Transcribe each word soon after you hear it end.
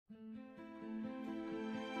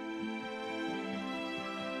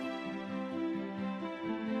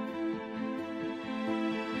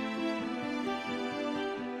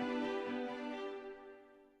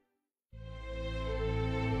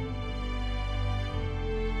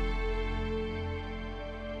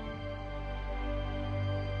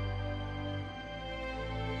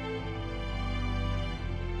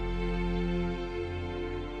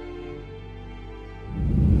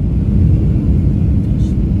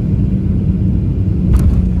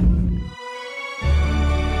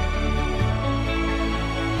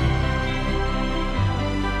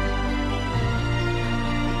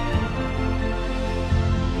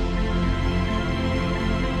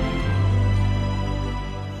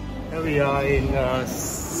We are in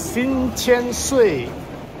新千岁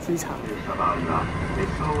机场。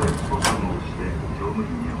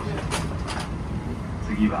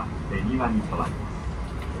次は恵庭に停まります。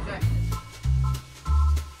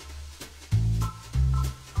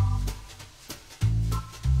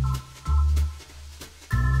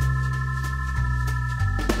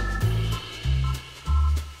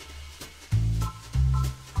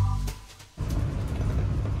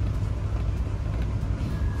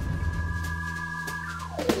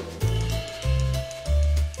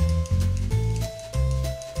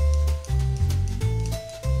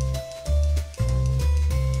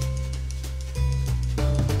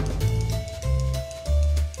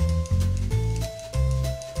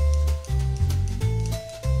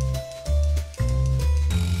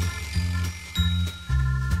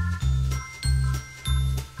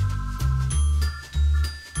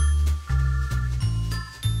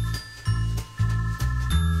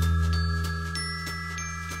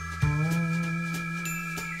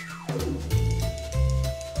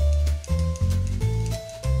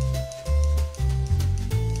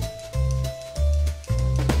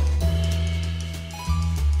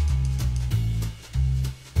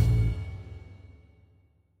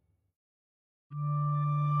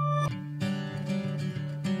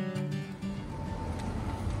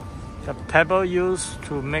The pebble used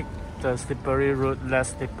to make the slippery road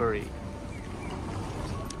less slippery.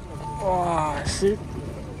 Wow, see?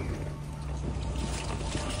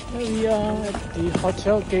 Here we are at the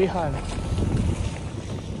Hotel Geihan.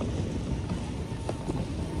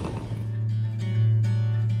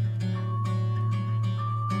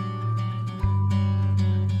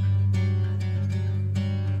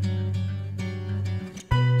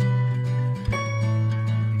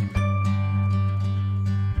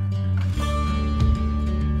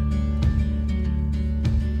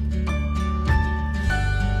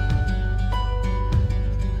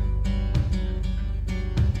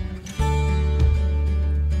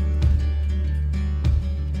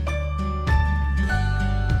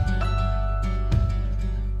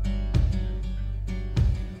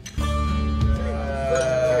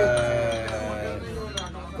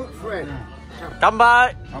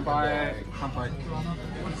 Kanpai! Kanpai! Kanpai!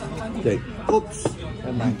 Okay. Oops!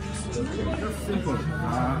 Never mind. Simple.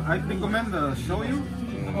 I recommend shoyu,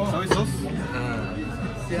 soy sauce.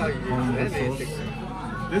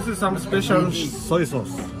 This is some special soy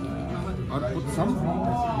sauce. I'll put some.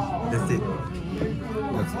 That's it.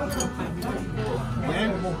 That's it.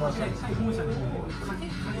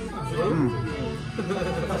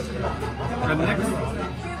 And next,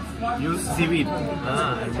 use seaweed.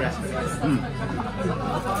 And rest.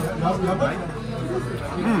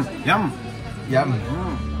 Yum. Yum.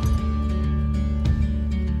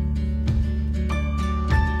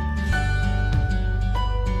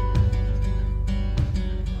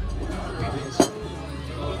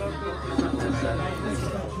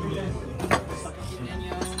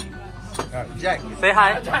 Jack. Say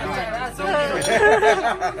hi.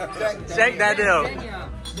 Jack Daniel.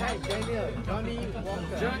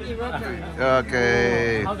 Johnie Rocker.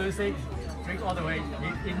 Okay. How do you say drink all the way?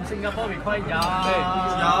 In Singapore we call it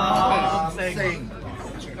yam. Sing.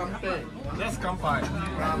 Let's kanpai.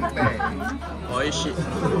 Oishi.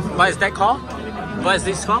 What is that called? What is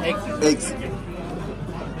this called? Eggs.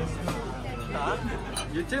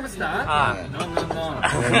 YouTube star? No. No,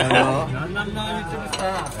 YouTube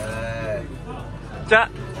star.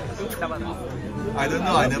 I don't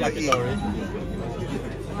know. I never eat.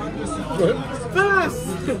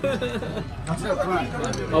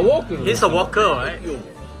 A walker. He's a walker, right?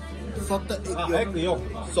 Salted egg yolk.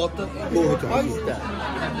 Salted egg yolk. Oyster.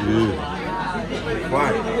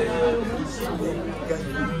 Why?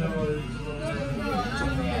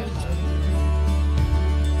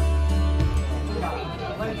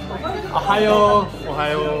 Ohayo.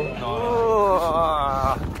 Ohayo.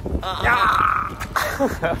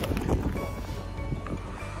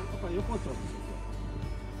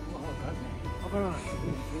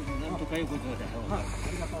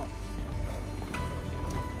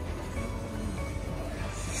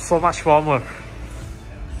 So much warmer.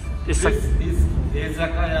 It's This is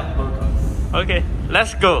izakaya burgers. okay,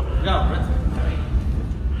 let's go. Yeah, right.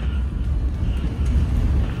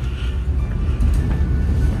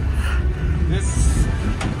 This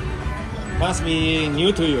must be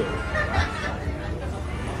new to you.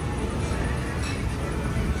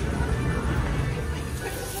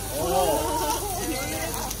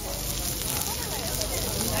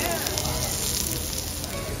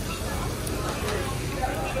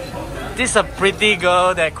 This is a pretty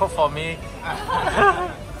girl that cooked for me.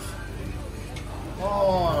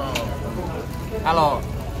 Hello.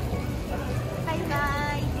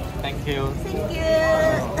 Thank you. Thank you.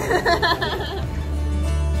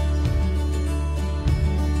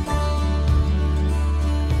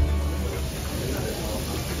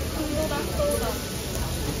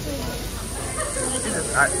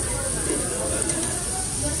 はい。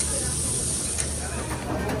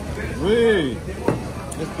Wait.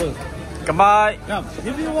 Let's go. Goodbye. Yeah,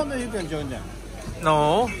 if you want, you can join them.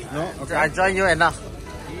 No. No? Okay. I join you enough.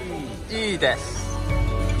 いいです。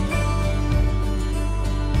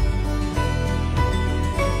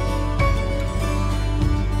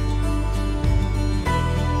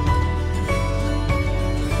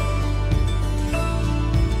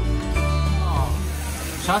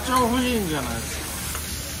社長夫人じゃないですか。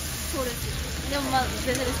そうです。でもまあ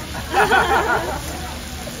全然です。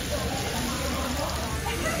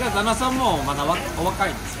じゃあ旦那さんもまだお若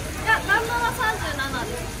いんですか。いや、旦那は37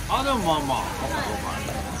です。あ、でもまあまあ。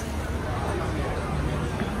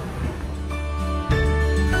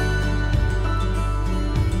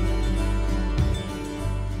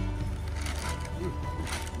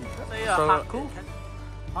Haku?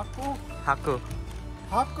 Haku? Haku.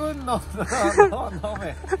 Haku no, no, no, no, no.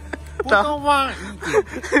 Put on one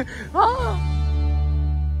eating.